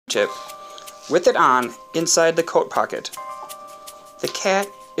Q-tip with it on inside the coat pocket. The cat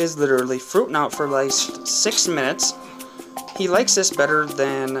is literally fruiting out for like 6 minutes. He likes this better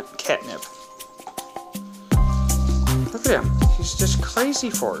than catnip. Look at him. He's just crazy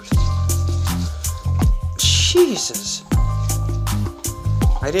for it. Jesus.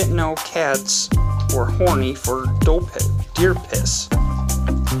 I didn't know cats were horny for deer piss.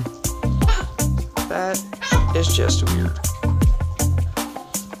 That is just weird.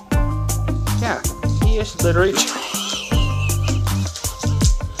 Yeah, he is literally...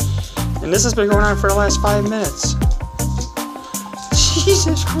 And this has been going on for the last 5 minutes.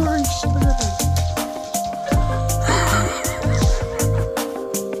 Jesus Christ.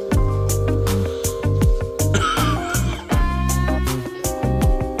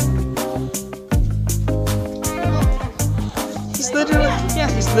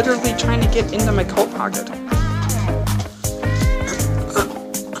 He's literally trying to get into my coat pocket.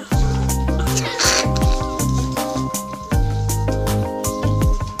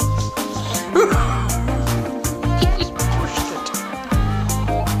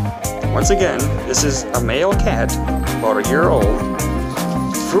 Once again, this is a male cat, about a year old,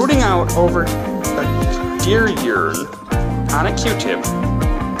 fruiting out over a deer urine on a Q-tip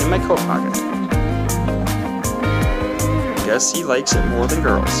in my coat pocket. Guess he likes it more than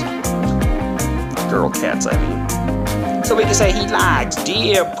girls. Girl cats, I mean. So we can say he likes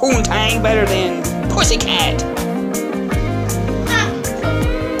deer poontang better than pussycat.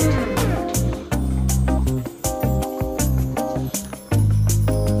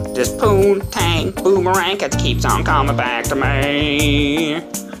 This poontang boomerang cat keeps on coming back to me.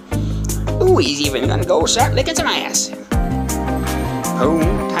 Ooh, he's even gonna go start licking some ass.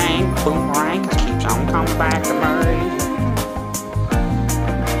 Poontang boomerang cat keeps on coming back to me.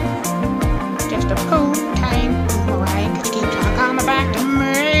 Just a poontang boomerang cat keeps on coming back to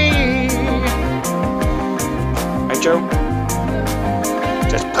me. Right, Joe?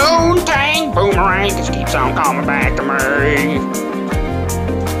 Just poontang boomerang cat keeps on coming back to me.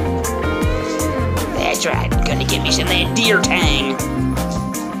 That's right, gonna give me some of that deer tang.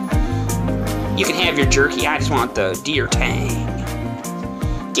 You can have your jerky, I just want the deer tang.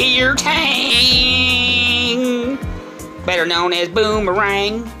 Deer tang! Better known as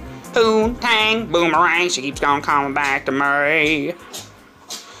boomerang. Poontang boomerang, she keeps on coming back to me.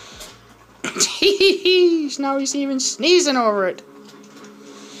 Now he's even sneezing over it.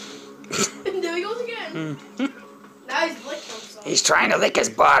 There he goes again. Now he's licking himself. He's trying to lick his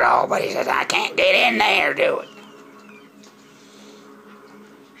butthole, but he says, I can't get in there, do it.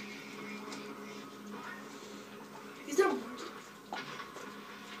 He's a...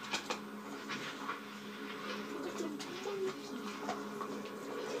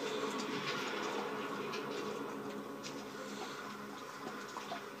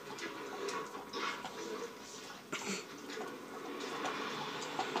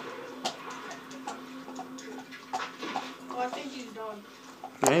 I think he's done.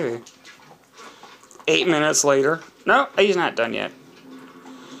 Maybe. 8 minutes later. No, he's not done yet.